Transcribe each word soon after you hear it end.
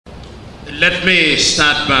Let me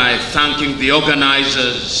start by thanking the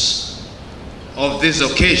organizers of this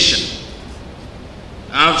occasion.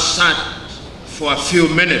 I've sat for a few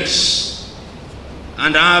minutes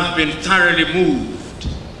and I've been thoroughly moved.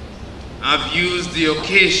 I've used the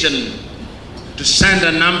occasion to send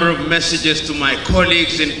a number of messages to my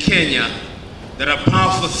colleagues in Kenya that a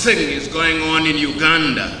powerful thing is going on in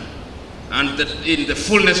Uganda, and that in the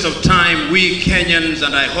fullness of time, we Kenyans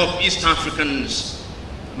and I hope East Africans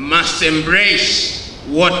must embrace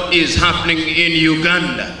what is happening in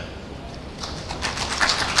Uganda.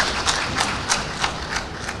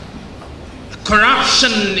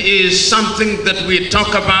 Corruption is something that we talk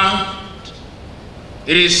about.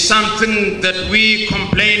 It is something that we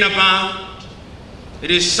complain about. It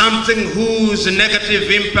is something whose negative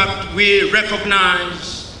impact we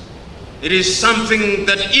recognize. It is something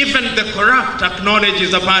that even the corrupt acknowledge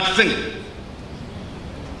is a bad thing.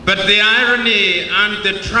 But the irony and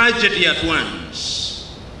the tragedy at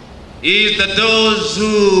once is that those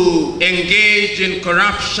who engage in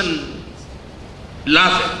corruption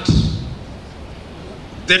love it.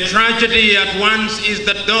 The tragedy at once is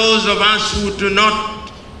that those of us who do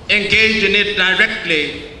not engage in it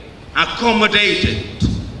directly accommodate it.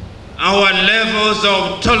 Our levels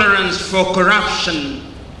of tolerance for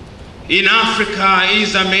corruption in Africa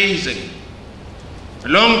is amazing. A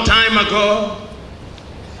long time ago,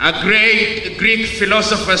 a great Greek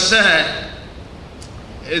philosopher said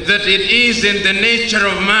that it is in the nature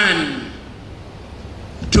of man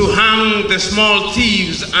to hang the small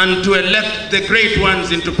thieves and to elect the great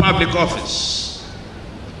ones into public office.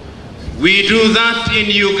 We do that in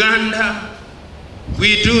Uganda,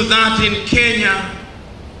 we do that in Kenya,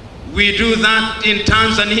 we do that in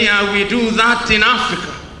Tanzania, we do that in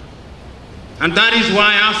Africa. And that is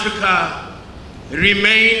why Africa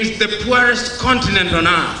remains the poorest continent on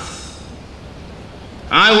earth.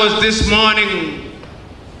 I was this morning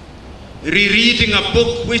rereading a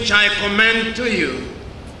book which I commend to you,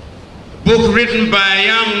 a book written by a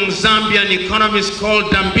young Zambian economist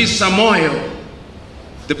called Dambisa Moyo,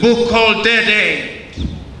 the book called Dead Aid.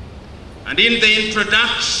 And in the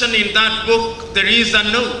introduction in that book, there is a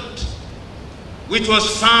note which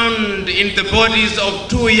was found in the bodies of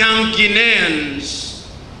two young Guineans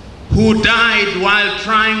who died while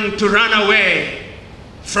trying to run away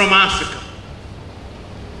from Africa.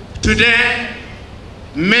 Today,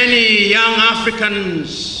 many young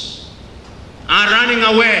Africans are running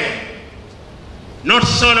away. Not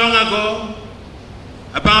so long ago,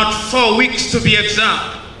 about 4 weeks to be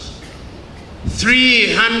exact,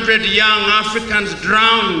 300 young Africans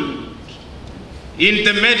drowned in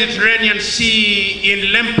the Mediterranean Sea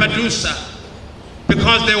in Lampedusa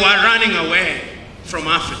because they were running away from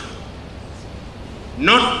Africa.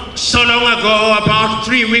 Not so long ago, about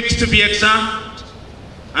 3 weeks to be exact,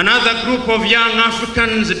 another group of young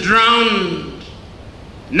Africans drowned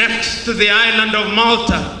next to the island of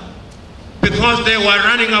Malta because they were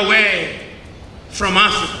running away from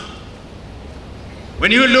Africa.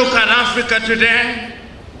 When you look at Africa today,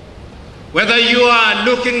 whether you are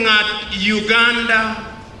looking at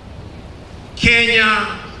Uganda,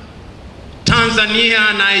 Kenya,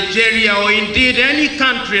 Tanzania, Nigeria, or indeed any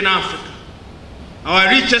country in Africa, our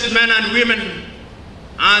richest men and women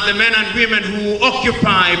are the men and women who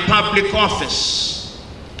occupy public office.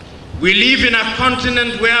 We live in a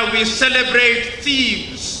continent where we celebrate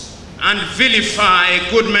thieves and vilify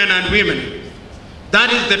good men and women.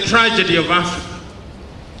 That is the tragedy of Africa.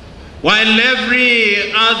 While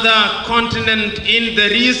every other continent in the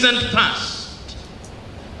recent past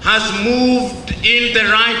has moved in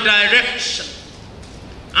the right direction,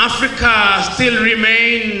 Africa still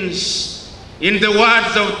remains, in the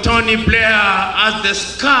words of Tony Blair, as the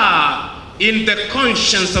scar in the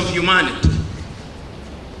conscience of humanity.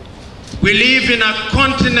 We live in a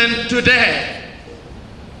continent today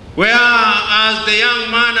where, as the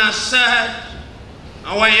young man has said,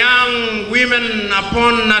 our young women,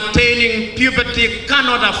 upon attaining puberty,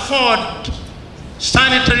 cannot afford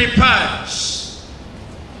sanitary pads.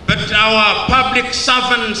 But our public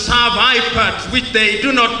servants have iPads which they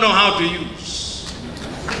do not know how to use.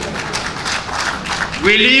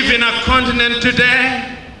 We live in a continent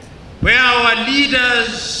today where our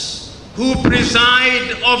leaders who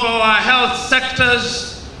preside over our health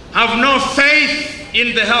sectors have no faith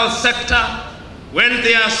in the health sector. When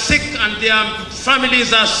they are sick and their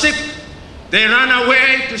families are sick, they run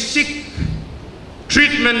away to seek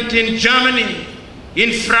treatment in Germany,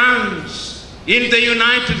 in France, in the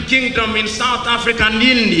United Kingdom, in South Africa and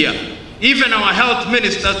India. Even our health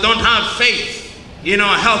ministers don't have faith in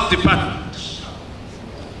our health departments.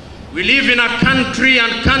 We live in a country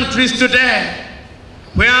and countries today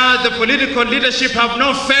where the political leadership have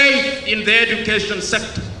no faith in the education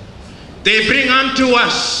sector. They bring unto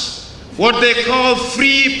us what they call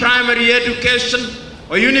free primary education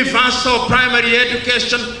or universal primary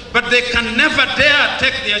education, but they can never dare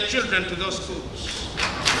take their children to those schools.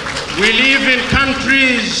 We live in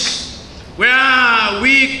countries where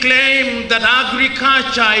we claim that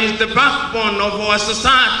agriculture is the backbone of our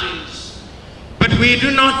societies, but we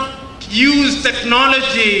do not use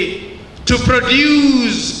technology to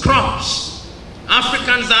produce crops.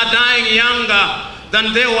 Africans are dying younger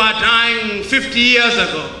than they were dying 50 years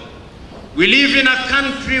ago. We live in a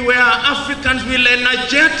country where Africans will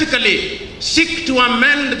energetically seek to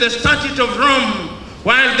amend the Statute of Rome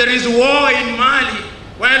while there is war in Mali,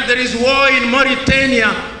 while there is war in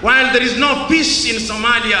Mauritania, while there is no peace in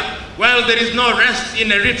Somalia, while there is no rest in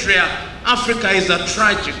Eritrea. Africa is a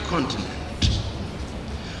tragic continent.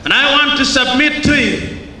 And I want to submit to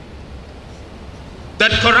you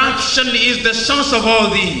that corruption is the source of all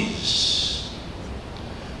these.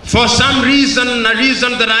 For some reason, a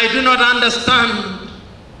reason that I do not understand,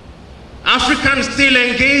 Africans still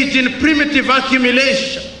engage in primitive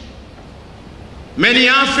accumulation. Many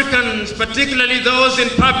Africans, particularly those in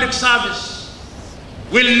public service,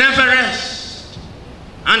 will never rest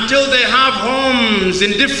until they have homes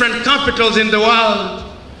in different capitals in the world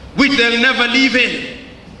which they'll never live in.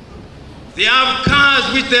 They have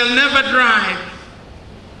cars which they'll never drive.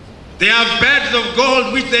 They have beds of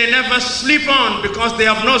gold which they never sleep on because they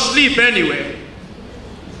have no sleep anyway.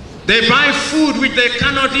 They buy food which they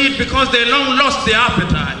cannot eat because they long lost their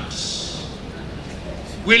appetites.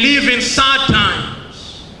 We live in sad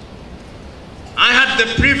times. I had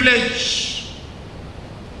the privilege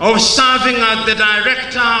of serving as the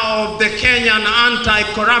director of the Kenyan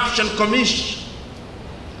Anti-Corruption Commission.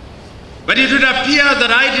 But it would appear that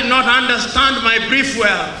I did not understand my brief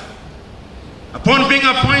well. Upon being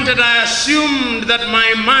appointed, I assumed that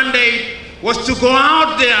my mandate was to go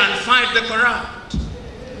out there and fight the corrupt.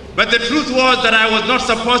 But the truth was that I was not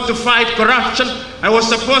supposed to fight corruption. I was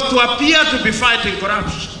supposed to appear to be fighting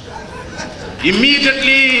corruption.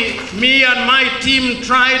 Immediately, me and my team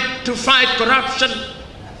tried to fight corruption.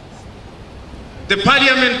 The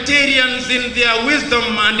parliamentarians, in their wisdom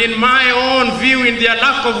and in my own view, in their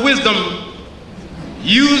lack of wisdom,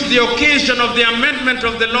 used the occasion of the amendment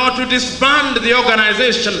of the law to disband the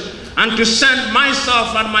organization and to send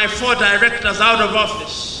myself and my 4 directors out of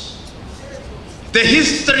office. The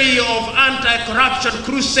history of anti-corruption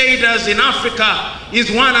crusaders in Africa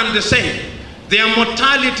is one and the same. Their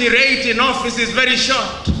mortality rate in office is very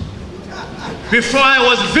short. Before I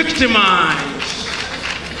was victimized,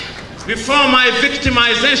 before my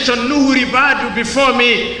victimization, Nuhu Ribadu before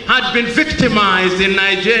me had been victimized in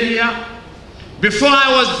Nigeria. Before I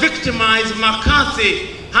was victimized, McCarthy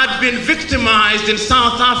had been victimized in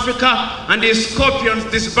South Africa and his scorpions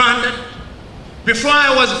disbanded. Before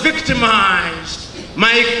I was victimized,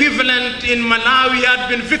 my equivalent in Malawi had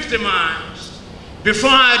been victimized. Before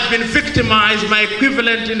I had been victimized, my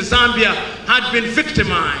equivalent in Zambia had been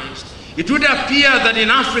victimized. It would appear that in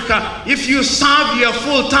Africa, if you serve your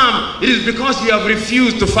full term, it is because you have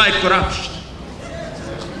refused to fight corruption.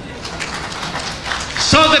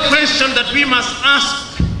 So the question that we must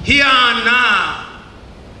ask here and now,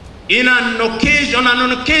 on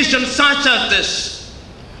an occasion such as this,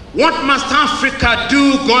 what must Africa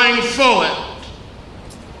do going forward?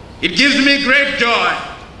 It gives me great joy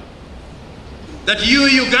that you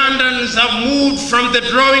Ugandans have moved from the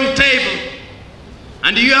drawing table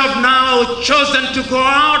and you have now chosen to go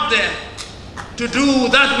out there to do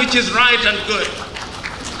that which is right and good.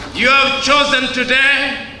 You have chosen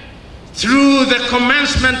today, through the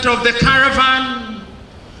commencement of the caravan,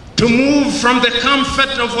 to move from the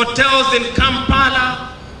comfort of hotels in Kampala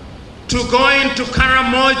to go into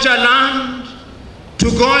Karamoja land, to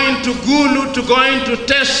go into Gulu, to go into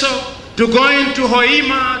Teso, to go into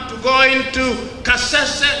Hoima, to go into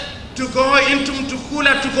Kasese, to go into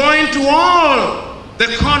Mtukula, to go into all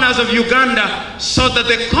the corners of Uganda, so that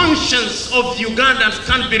the conscience of Ugandans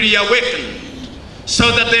can be reawakened,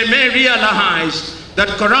 so that they may realize that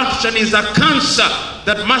corruption is a cancer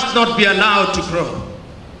that must not be allowed to grow.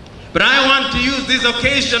 But I want to use this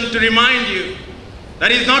occasion to remind you that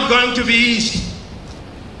it's not going to be easy.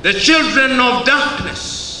 The children of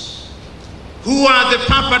darkness, who are the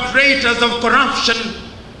perpetrators of corruption,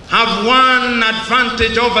 have one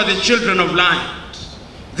advantage over the children of light.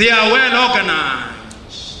 They are well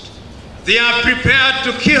organized. They are prepared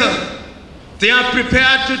to kill. They are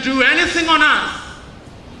prepared to do anything on earth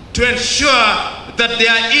to ensure that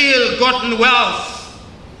their ill-gotten wealth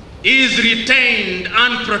is retained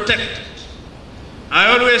and protected.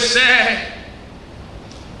 I always say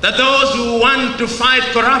that those who want to fight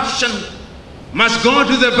corruption must go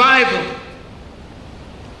to the Bible.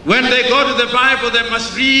 When they go to the Bible, they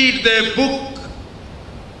must read the book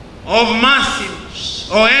of Matthew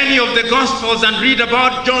or any of the Gospels and read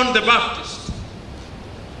about John the Baptist.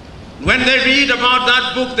 When they read about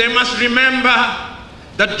that book, they must remember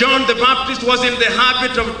that John the Baptist was in the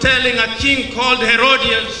habit of telling a king called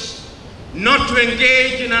Herodias not to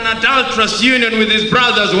engage in an adulterous union with his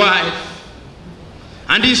brother's wife.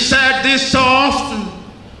 And he said this so often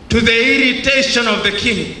to the irritation of the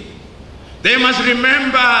king. They must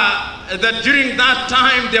remember that during that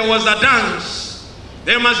time there was a dance.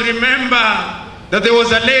 They must remember that there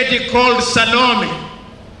was a lady called Salome.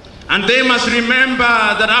 And they must remember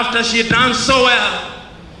that after she danced so well,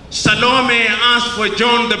 Salome asked for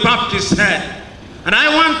John the Baptist's head. And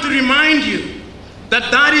I want to remind you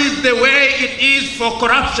that that is the way it is for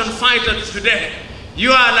corruption fighters today.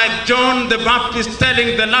 You are like John the Baptist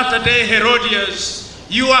telling the latter-day Herodias,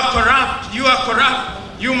 you are corrupt, you are corrupt.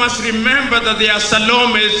 You must remember that there are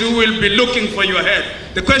Salomes who will be looking for your head.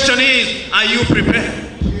 The question is, are you prepared?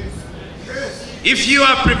 If you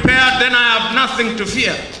are prepared, then I have nothing to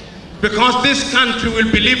fear, because this country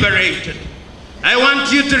will be liberated. I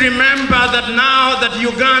want you to remember that now that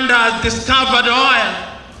Uganda has discovered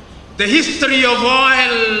oil, the history of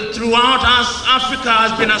oil throughout Africa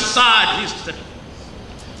has been a sad history.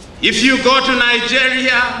 If you go to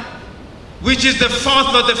Nigeria, which is the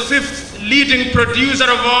 4th or the 5th leading producer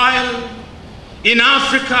of oil in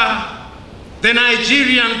Africa, the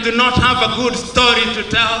Nigerians do not have a good story to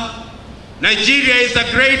tell. Nigeria is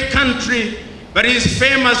a great country, but it is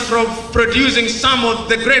famous for producing some of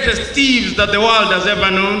the greatest thieves that the world has ever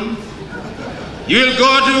known. You will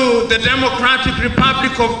go to the Democratic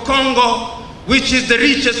Republic of Congo, which is the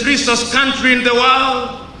richest resource country in the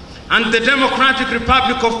world. And the Democratic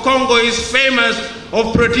Republic of Congo is famous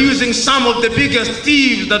of producing some of the biggest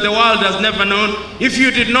thieves that the world has never known. If you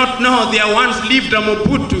did not know, there once lived a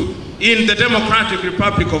Mobutu in the Democratic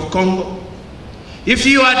Republic of Congo. If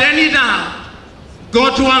you had any doubt,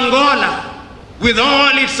 go to Angola with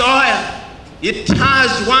all its oil. It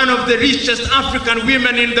has one of the richest African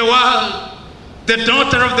women in the world, the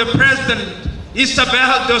daughter of the president,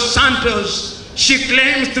 Isabel dos Santos. She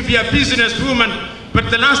claims to be a businesswoman, but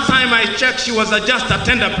the last time I checked, she was just a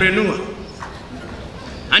tenderpreneur.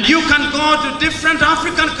 And you can go to different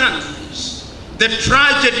African countries. The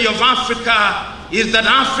tragedy of Africa is that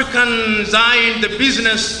Africans are in the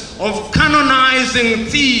business of canonizing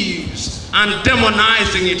thieves and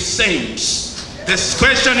demonizing its saints. This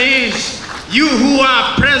question is, you who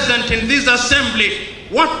are present in this assembly,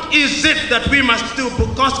 what is it that we must do?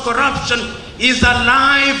 Because corruption is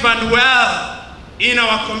alive and well in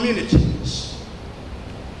our communities.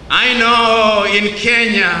 I know in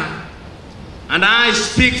Kenya, and I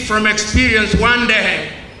speak from experience, one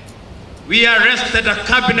day we arrested a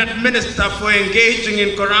cabinet minister for engaging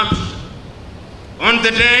in corruption. On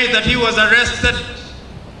the day that he was arrested,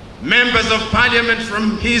 members of parliament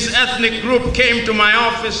from his ethnic group came to my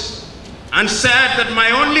office and said that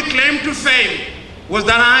my only claim to fame was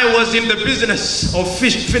that I was in the business of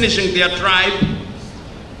finishing their tribe.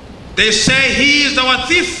 They say he is our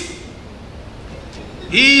thief.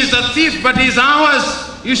 He is a thief, but he's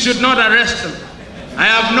ours. You should not arrest him. I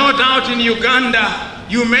have no doubt in Uganda,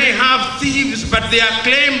 you may have thieves, but they are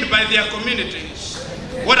claimed by their communities.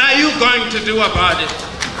 What are you going to do about it?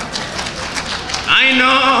 I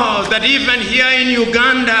know that even here in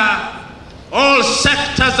Uganda, all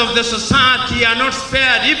sectors of the society are not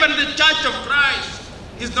spared. Even the Church of Christ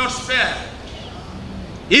is not spared.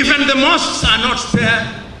 Even the mosques are not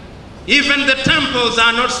spared. Even the temples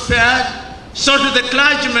are not spared. So to the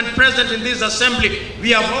clergymen present in this assembly,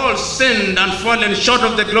 we have all sinned and fallen short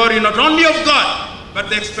of the glory not only of God, but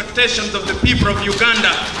the expectations of the people of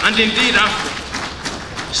Uganda and indeed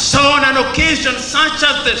Africa. So on an occasion such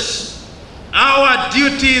as this, our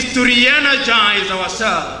duty is to re-energize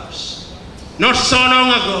ourselves. Not so long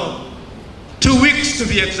ago, 2 weeks to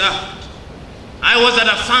be exact, I was at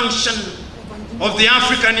a function of the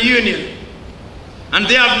African Union, and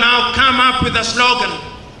they have now come up with a slogan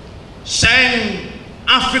saying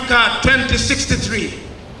Africa 2063.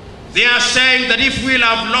 They are saying that if we'll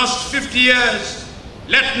have lost 50 years,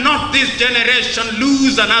 let not this generation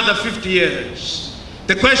lose another 50 years.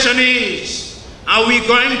 The question is, are we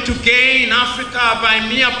going to gain Africa by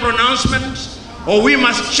mere pronouncements, or we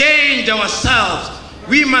must change ourselves?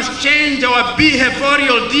 We must change our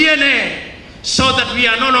behavioral DNA so that we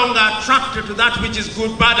are no longer attracted to that which is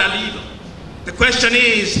good, bad, and evil. The question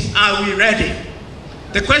is, are we ready?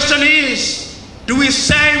 The question is, do we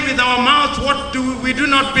say with our mouth what we do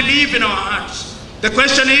not believe in our hearts? The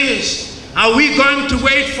question is, are we going to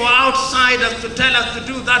wait for outsiders to tell us to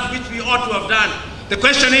do that which we ought to have done? The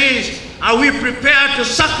question is, are we prepared to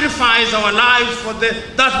sacrifice our lives for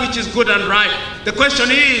that which is good and right? The question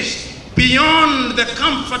is, beyond the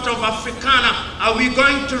comfort of Africana, are we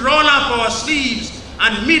going to roll up our sleeves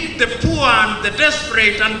and meet the poor and the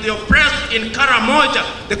desperate and the oppressed in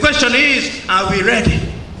Karamoja? The question is, are we ready?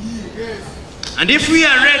 Yes. And if we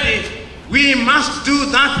are ready, we must do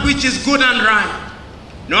that which is good and right.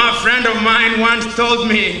 A friend of mine once told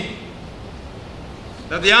me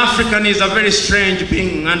that the African is a very strange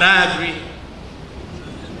being, and I agree.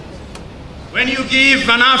 When you give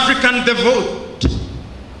an African the vote,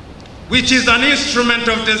 which is an instrument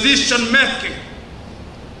of decision making,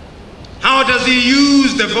 how does he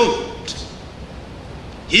use the vote?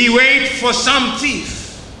 He waits for some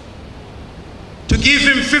thief to give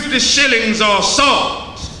him 50 shillings or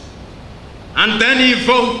salt, and then he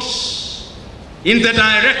votes in the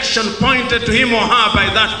direction pointed to him or her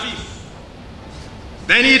by that thief.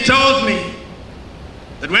 Then he told me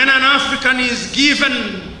that when an African is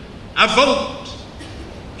given a vote,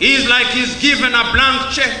 he is like he's given a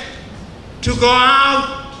blank check to go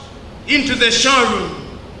out into the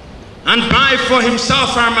showroom and buy for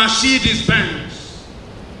himself a Mercedes-Benz.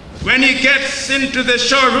 When he gets into the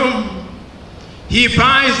showroom, he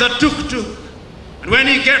buys a tuk-tuk. And when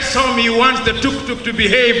he gets home, he wants the tuk-tuk to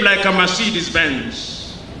behave like a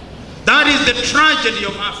Mercedes-Benz. That is the tragedy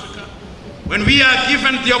of Africa. When we are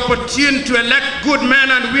given the opportunity to elect good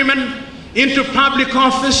men and women into public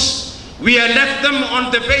office, we elect them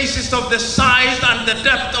on the basis of the size and the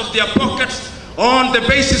depth of their pockets, or on the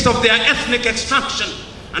basis of their ethnic extraction.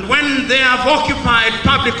 And when they have occupied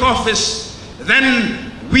public office,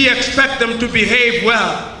 then we expect them to behave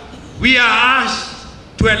well. We are asked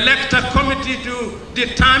to elect a committee to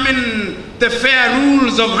determine the fair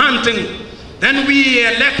rules of hunting. Then we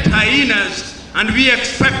elect hyenas and we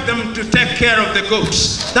expect them to take care of the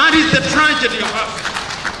goats. That is the tragedy of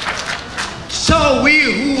Africa. So we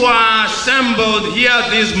who are assembled here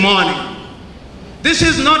this morning, this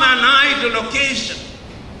is not an idle occasion.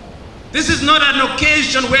 This is not an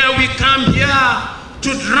occasion where we come here to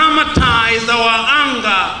dramatize our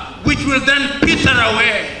anger, which will then peter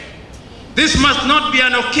away. This must not be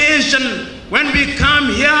an occasion when we come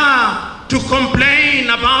here to complain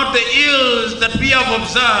about the ills that we have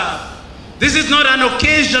observed. This is not an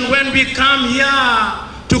occasion when we come here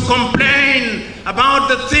to complain about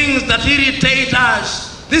the things that irritate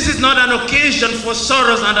us. This is not an occasion for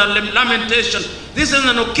sorrows and lamentation. This is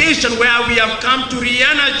an occasion where we have come to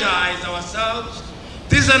re-energize ourselves.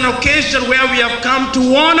 This is an occasion where we have come to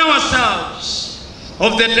warn ourselves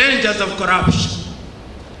of the dangers of corruption.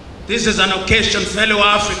 This is an occasion, fellow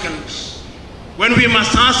Africans, when we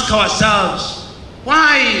must ask ourselves,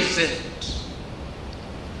 why is it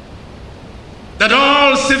that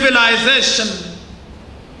all civilization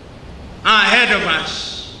are ahead of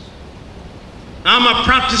us? I'm a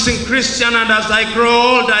practicing Christian, and as I grow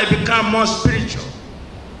old, I become more spiritual.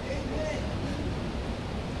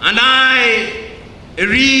 And I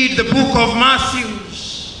read the book of Matthew,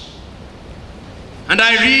 and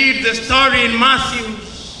I read the story in Matthew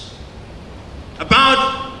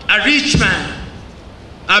about a rich man,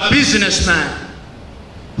 a businessman,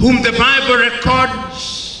 whom the Bible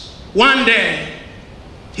records one day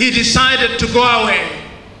he decided to go away.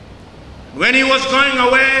 When he was going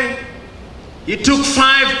away, he took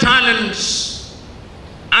 5 talents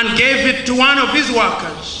and gave it to one of his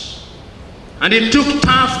workers. And he took 2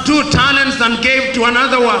 talents and gave to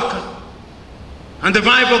another worker. And the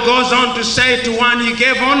Bible goes on to say to one, he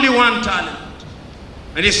gave only 1 talent.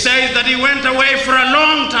 And he says that he went away for a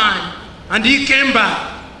long time and he came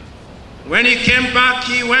back. When he came back,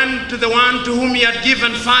 he went to the one to whom he had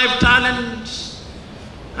given 5 talents.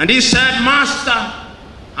 And he said, Master,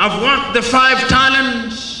 I've worked the 5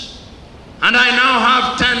 talents and I now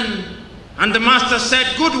have 10. And the master said,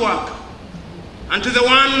 good work. And to the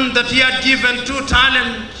one that he had given 2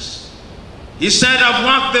 talents, he said, I've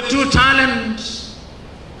worked the 2 talents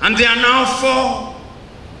and they are now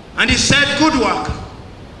 4. And he said, good work.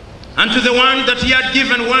 And to the one that he had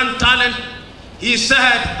given 1 talent, he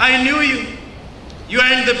said, I knew you. You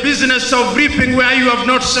are in the business of reaping where you have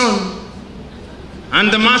not sown. And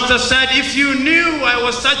the master said, if you knew I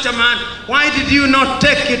was such a man, why did you not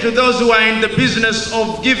take it to those who are in the business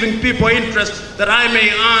of giving people interest that I may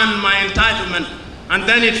earn my entitlement? And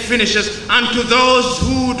then it finishes, and to those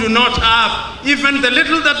who do not have, even the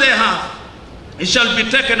little that they have, it shall be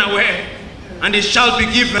taken away, and it shall be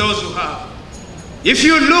given to those who have. If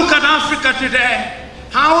you look at Africa today,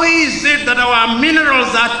 how is it that our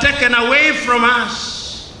minerals are taken away from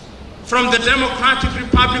us from the Democratic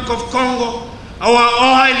Republic of Congo. Our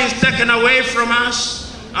oil is taken away from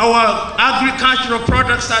us. Our agricultural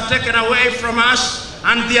products are taken away from us,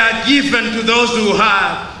 and they are given to those who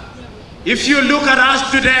have. If you look at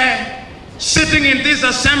us today, sitting in this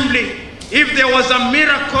assembly, if there was a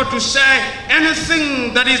miracle to say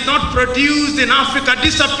anything that is not produced in Africa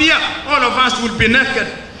disappear, all of us would be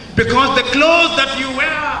naked. Because the clothes that you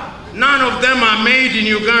wear, none of them are made in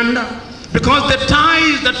Uganda. Because the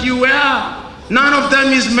ties that you wear, none of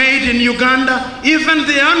them is made in Uganda. Even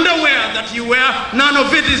the underwear that you wear, none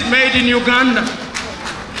of it is made in Uganda.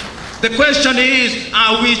 The question is,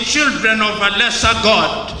 are we children of a lesser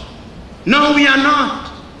God? No, we are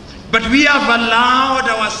not. But we have allowed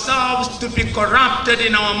ourselves to be corrupted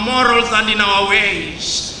in our morals and in our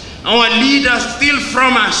ways. Our leaders steal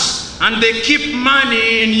from us, and they keep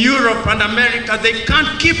money in Europe and America. They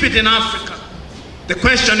can't keep it in Africa. The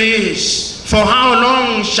question is, for how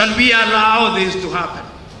long shall we allow this to happen?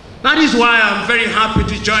 That is why I'm very happy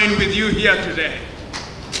to join with you here today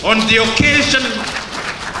on the occasion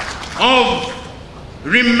of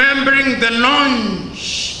remembering the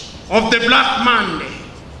launch of the Black Monday.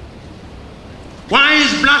 Why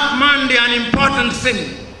is Black Monday an important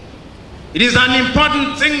thing? It is an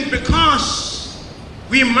important thing because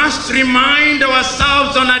we must remind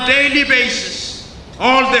ourselves on a daily basis,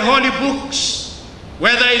 all the holy books,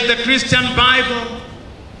 whether it's the Christian Bible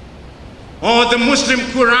or the Muslim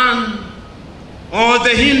Quran or the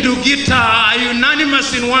Hindu Gita, are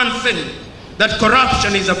unanimous in one thing, that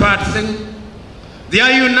corruption is a bad thing. They are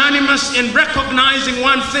unanimous in recognizing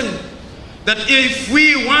one thing, that if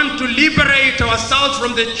we want to liberate ourselves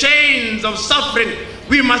from the chains of suffering,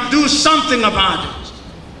 we must do something about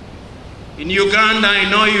it. In Uganda, I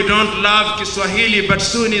know you don't love Kiswahili, but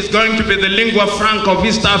soon it's going to be the lingua franca of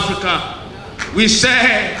East Africa. We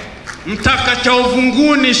say, mtaka cha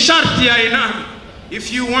uvunguni sharti ya inani.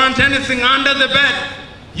 If you want anything under the bed,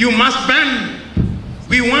 you must bend.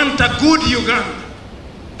 We want a good Uganda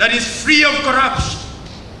that is free of corruption.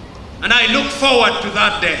 And I look forward to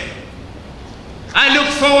that day. I look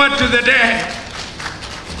forward to the day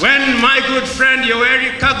when my good friend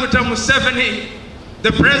Yoweri Kaguta Museveni,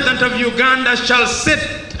 the president of Uganda, shall sit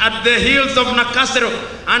at the hills of Nakasero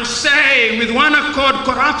and say with one accord,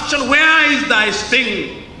 corruption, where is thy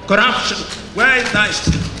sting? Corruption, where is thy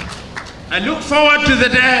sting? I look forward to the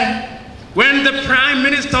day when the Prime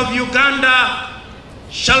Minister of Uganda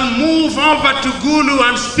shall move over to Gulu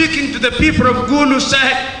and speaking to the people of Gulu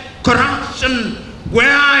say, corruption,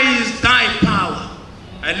 where is thy power?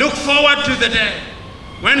 I look forward to the day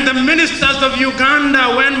when the ministers of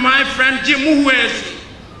Uganda, when my friend Jim Muhwezi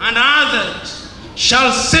and others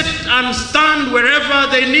shall sit and stand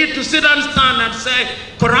wherever they need to sit and stand and say,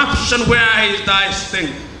 corruption, where is thy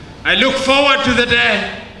sting? I look forward to the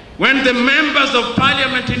day when the members of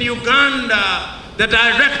parliament in Uganda, the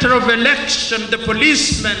director of election, the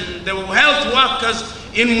policemen, the health workers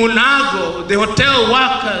in Mulago, the hotel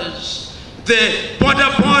workers, the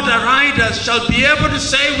border riders shall be able to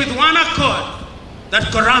say with one accord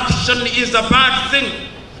that corruption is a bad thing.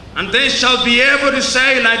 And they shall be able to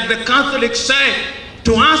say, like the Catholics say,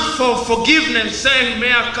 to ask for forgiveness, saying,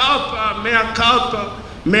 mea culpa,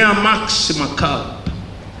 mea maxima culpa.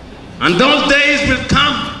 And those days will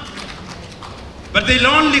come, but they'll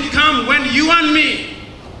only come when you and me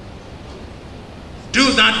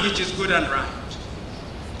do that which is good and right.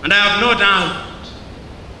 And I have no doubt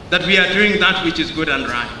that we are doing that which is good and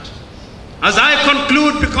right. As I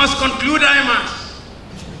conclude, because conclude I must,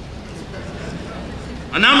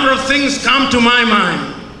 a number of things come to my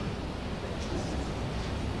mind.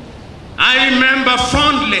 I remember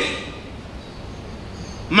fondly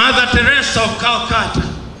Mother Teresa of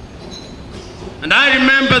Calcutta. And I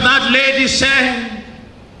remember that lady saying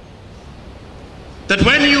that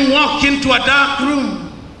when you walk into a dark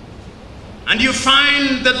room, and you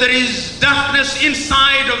find that there is darkness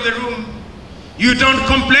inside of the room, you don't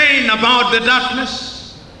complain about the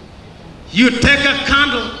darkness. You take a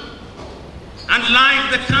candle and light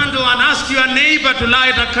the candle and ask your neighbor to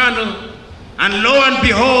light a candle. And lo and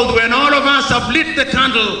behold, when all of us have lit the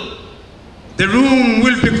candle, the room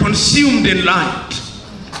will be consumed in light.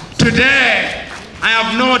 Today, I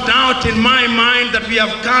have no doubt in my mind that we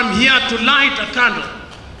have come here to light a candle.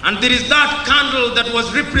 And there is that candle that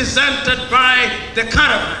was represented by the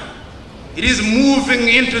caravan. It is moving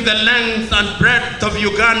into the length and breadth of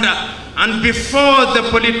Uganda. And before the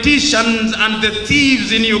politicians and the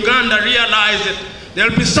thieves in Uganda realize it, there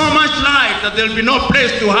will be so much light that there will be no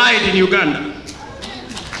place to hide in Uganda.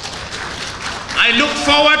 I look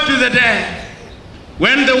forward to the day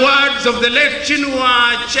When the words of the late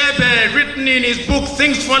Chinua Achebe, written in his book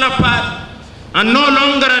Things Fall Apart, are no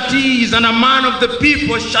longer at ease and a man of the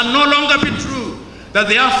people, shall no longer be true, that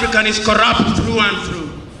the African is corrupt through and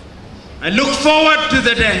through. I look forward to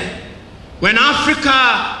the day when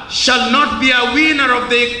Africa shall not be a winner of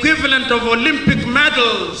the equivalent of Olympic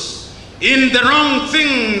medals in the wrong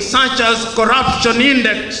things, such as corruption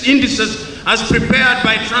indices as prepared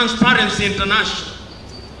by Transparency International.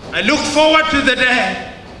 I look forward to the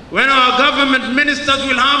day when our government ministers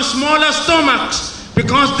will have smaller stomachs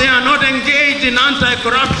because they are not engaged in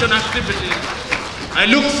anti-corruption activities. I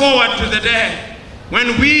look forward to the day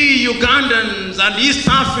when we Ugandans and East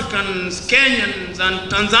Africans, Kenyans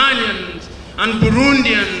and Tanzanians and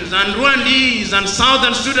Burundians and Rwandese and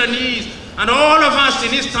Southern Sudanese and all of us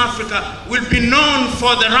in East Africa will be known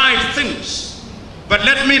for the right things. But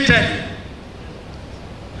let me tell you,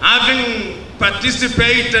 having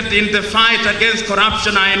participated in the fight against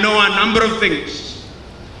corruption, I know a number of things.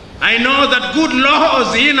 I know that good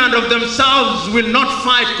laws in and of themselves will not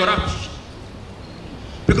fight corruption.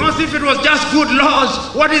 Because if it was just good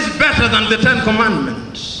laws, what is better than the 10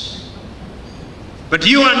 Commandments? But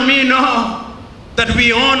you and me know that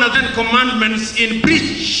we honor the 10 Commandments in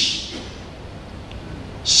breach.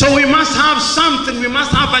 So we must have something, we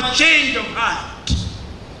must have a change of heart.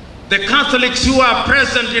 The Catholics who are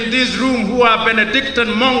present in this room, who are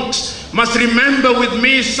Benedictine monks, must remember with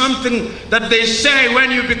me something that they say when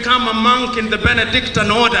you become a monk in the Benedictine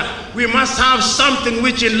order. We must have something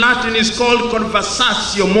which in Latin is called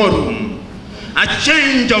conversatio morum. A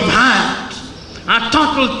change of heart, a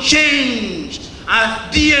total change, a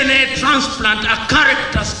DNA transplant, a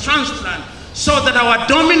character transplant, so that our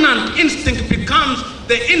dominant instinct becomes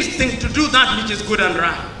the instinct to do that which is good and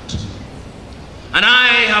right. And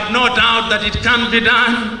I have no doubt that it can be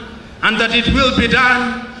done and that it will be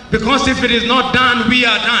done, because if it is not done, we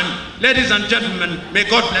are done. Ladies and gentlemen, may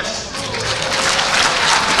God bless.